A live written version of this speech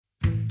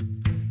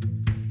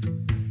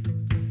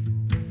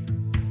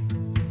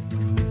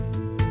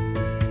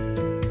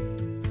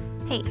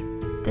Hey,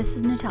 this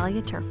is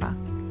Natalia Turfa,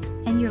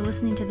 and you're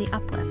listening to The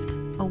Uplift,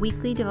 a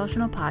weekly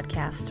devotional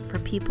podcast for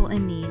people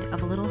in need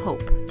of a little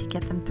hope to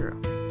get them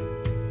through.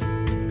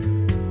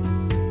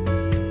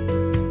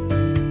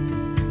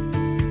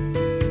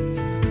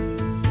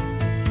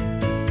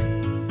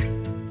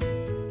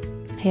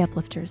 Hey,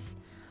 Uplifters.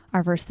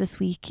 Our verses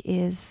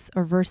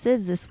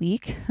this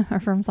week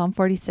are from Psalm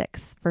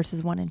 46,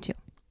 verses 1 and 2.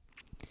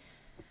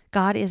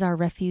 God is our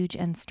refuge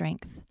and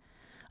strength,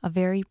 a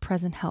very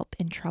present help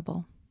in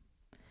trouble.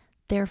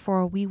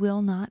 Therefore we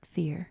will not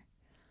fear,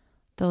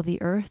 though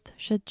the earth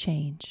should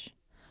change,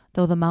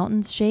 though the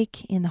mountains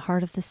shake in the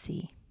heart of the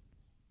sea.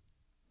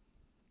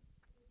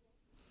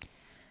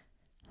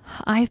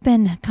 I've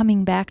been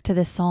coming back to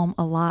this psalm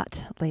a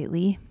lot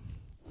lately.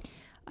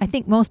 I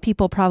think most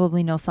people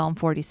probably know Psalm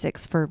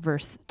 46 for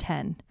verse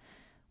 10,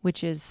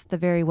 which is the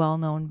very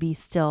well-known, "Be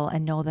still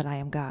and know that I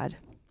am God."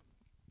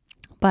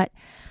 But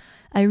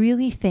I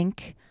really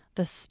think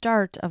the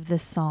start of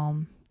this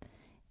psalm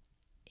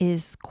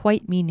is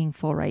quite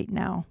meaningful right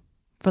now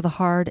for the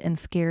hard and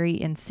scary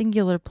and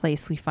singular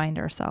place we find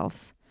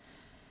ourselves.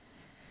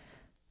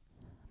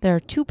 There are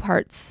two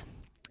parts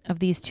of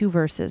these two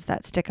verses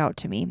that stick out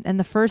to me. And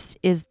the first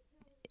is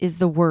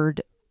the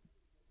words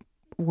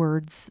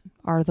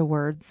are the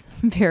words,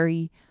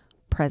 very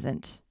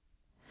present.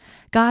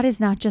 God is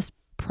not just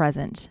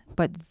present,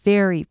 but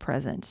very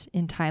present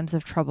in times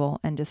of trouble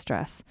and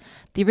distress.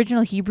 The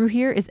original Hebrew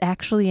here is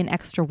actually an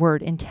extra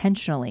word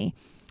intentionally.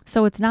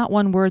 So it's not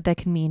one word that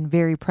can mean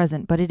very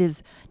present, but it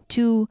is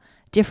two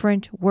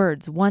different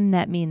words. One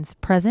that means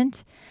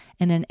present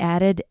and an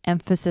added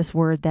emphasis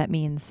word that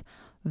means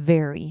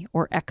very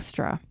or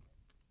extra.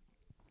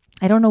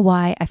 I don't know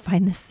why I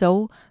find this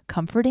so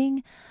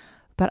comforting,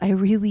 but I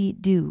really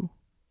do.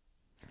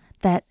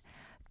 That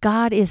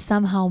God is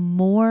somehow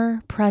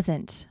more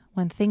present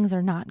when things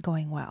are not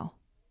going well.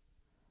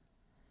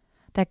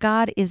 That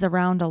God is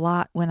around a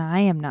lot when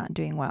I am not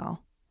doing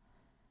well.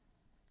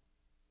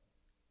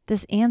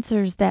 This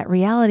answers that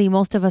reality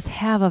most of us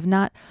have of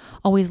not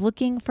always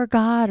looking for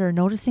God or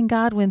noticing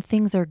God when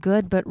things are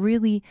good, but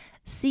really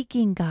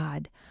seeking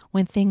God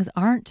when things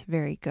aren't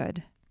very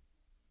good.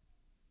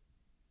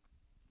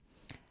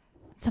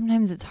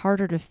 Sometimes it's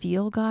harder to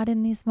feel God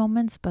in these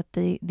moments, but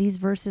these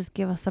verses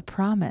give us a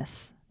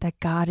promise that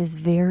God is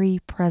very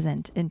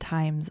present in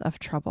times of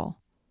trouble.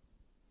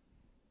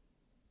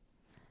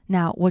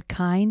 Now, what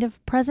kind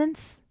of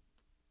presence?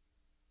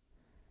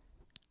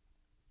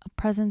 A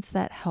presence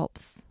that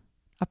helps.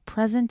 A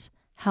present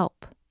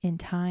help in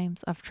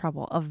times of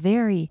trouble. A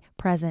very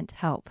present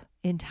help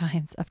in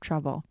times of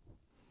trouble.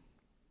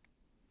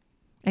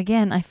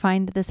 Again, I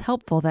find this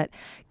helpful that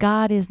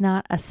God is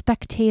not a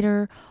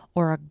spectator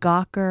or a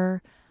gawker,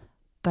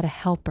 but a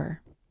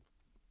helper.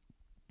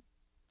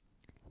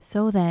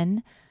 So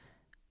then,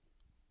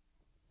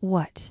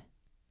 what?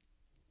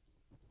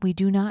 We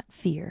do not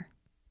fear.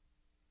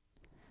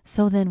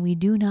 So then we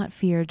do not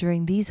fear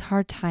during these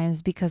hard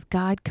times because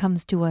God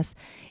comes to us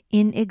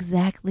in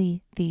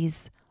exactly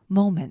these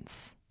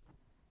moments.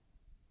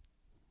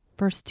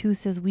 Verse 2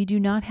 says, we do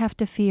not have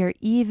to fear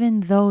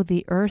even though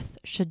the earth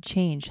should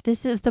change.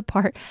 This is the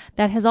part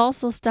that has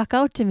also stuck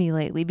out to me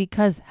lately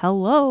because,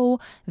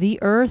 the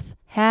earth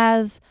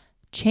has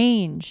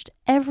changed.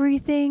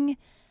 Everything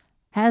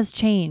has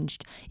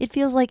changed. It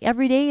feels like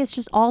every day is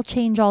just all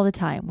change all the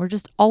time. We're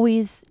just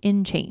always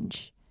in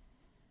change.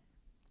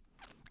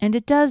 And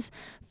it does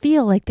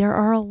feel like there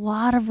are a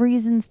lot of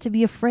reasons to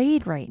be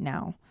afraid right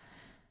now.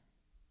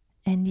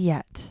 And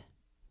yet,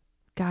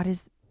 God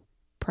is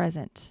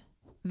present,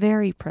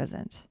 very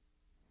present,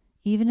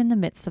 even in the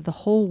midst of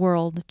the whole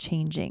world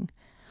changing.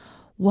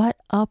 What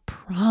a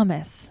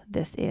promise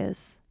this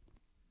is.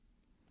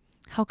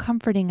 How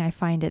comforting I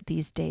find it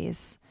these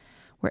days,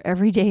 where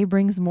every day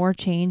brings more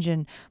change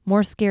and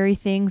more scary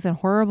things and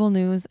horrible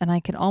news, and I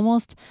can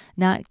almost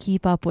not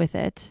keep up with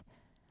it.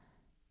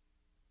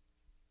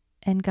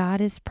 And God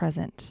is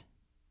present,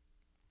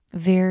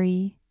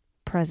 very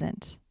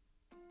present,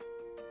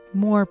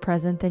 more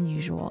present than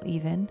usual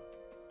even,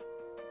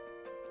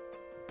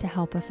 to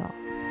help us all.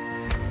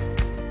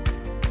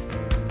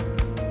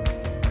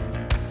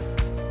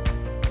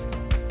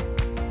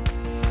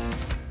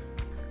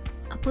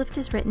 Uplift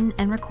is written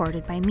and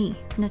recorded by me,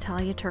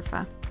 Natalia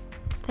Turfa.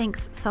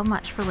 Thanks so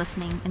much for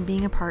listening and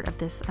being a part of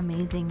this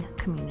amazing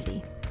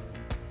community.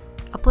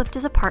 Uplift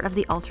is a part of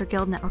the Altar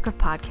Guild network of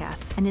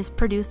podcasts and is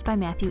produced by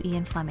Matthew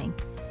Ian Fleming.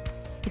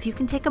 If you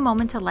can take a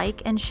moment to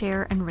like and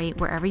share and rate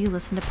wherever you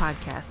listen to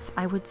podcasts,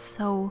 I would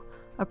so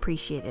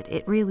appreciate it.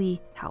 It really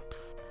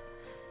helps.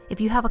 If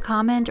you have a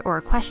comment or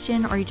a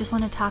question, or you just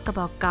want to talk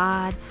about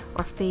God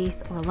or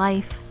faith or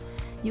life,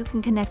 you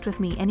can connect with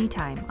me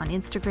anytime on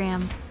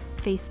Instagram,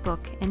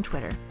 Facebook, and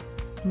Twitter.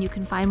 And you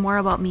can find more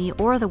about me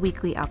or the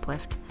weekly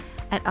Uplift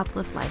at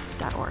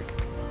upliftlife.org.